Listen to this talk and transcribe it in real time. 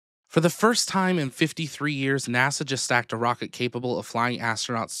For the first time in 53 years, NASA just stacked a rocket capable of flying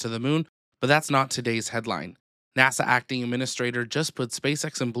astronauts to the moon, but that's not today's headline. NASA acting administrator just put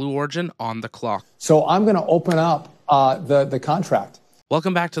SpaceX and Blue Origin on the clock. So I'm going to open up the contract.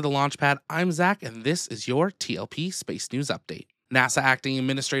 Welcome back to the Launchpad. I'm Zach, and this is your TLP Space News Update. NASA acting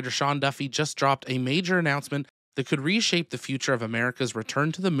administrator Sean Duffy just dropped a major announcement that could reshape the future of America's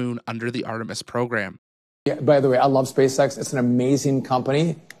return to the moon under the Artemis program. Yeah, by the way, I love SpaceX. It's an amazing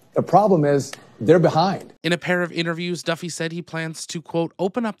company. The problem is they're behind. In a pair of interviews, Duffy said he plans to, quote,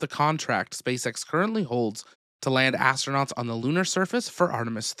 open up the contract SpaceX currently holds to land astronauts on the lunar surface for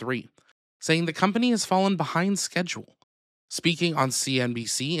Artemis 3, saying the company has fallen behind schedule. Speaking on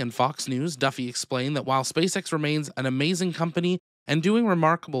CNBC and Fox News, Duffy explained that while SpaceX remains an amazing company and doing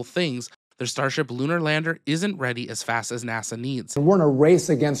remarkable things, their Starship lunar lander isn't ready as fast as NASA needs. We're in a race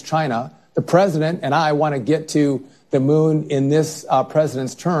against China. The president and I want to get to the moon in this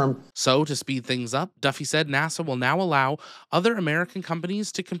president's term. So, to speed things up, Duffy said NASA will now allow other American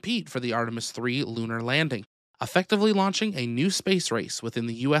companies to compete for the Artemis 3 lunar landing, effectively launching a new space race within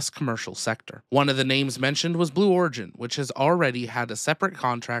the U.S. commercial sector. One of the names mentioned was Blue Origin, which has already had a separate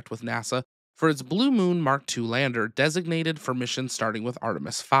contract with NASA for its Blue Moon Mark II lander designated for missions starting with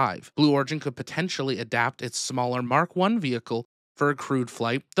Artemis 5. Blue Origin could potentially adapt its smaller Mark I vehicle for a crewed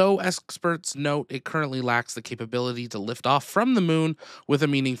flight, though experts note it currently lacks the capability to lift off from the moon with a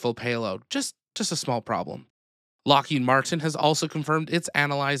meaningful payload. Just a small problem. Lockheed Martin has also confirmed it's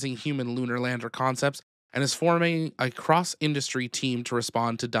analyzing human lunar lander concepts and is forming a cross-industry team to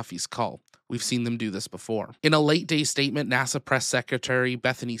respond to Duffy's call. We've seen them do this before. In a late-day statement, NASA Press Secretary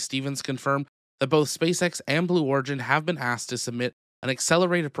Bethany Stevens confirmed that both SpaceX and Blue Origin have been asked to submit an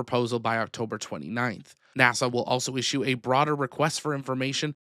accelerated proposal by October 29th. NASA will also issue a broader request for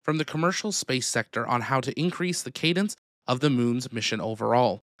information from the commercial space sector on how to increase the cadence of the moon's mission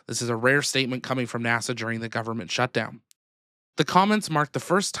overall. This is a rare statement coming from NASA during the government shutdown. The comments mark the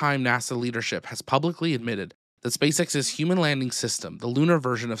first time NASA leadership has publicly admitted that SpaceX's human landing system, the lunar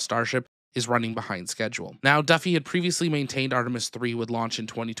version of Starship, is running behind schedule. Now, Duffy had previously maintained Artemis 3 would launch in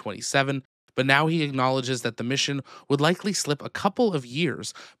 2027, but now he acknowledges that the mission would likely slip a couple of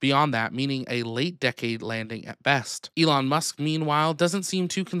years beyond that, meaning a late-decade landing at best. Elon Musk, meanwhile, doesn't seem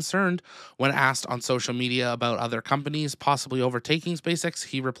too concerned. When asked on social media about other companies possibly overtaking SpaceX,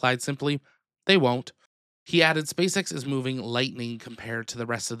 he replied simply, "They won't." He added, SpaceX is moving lightning compared to the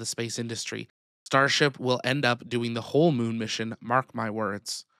rest of the space industry. Starship will end up doing the whole moon mission, mark my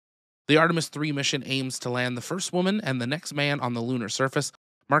words. The Artemis 3 mission aims to land the first woman and the next man on the lunar surface,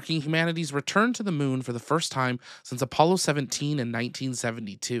 marking humanity's return to the moon for the first time since Apollo 17 in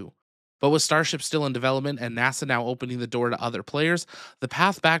 1972. But with Starship still in development and NASA now opening the door to other players, the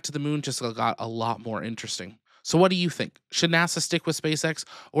path back to the moon just got a lot more interesting. So what do you think? Should NASA stick with SpaceX,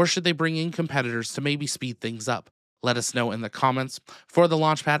 or should they bring in competitors to maybe speed things up? Let us know in the comments. For the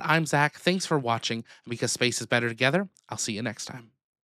Launchpad, I'm Zach. Thanks for watching, and because space is better together, I'll see you next time.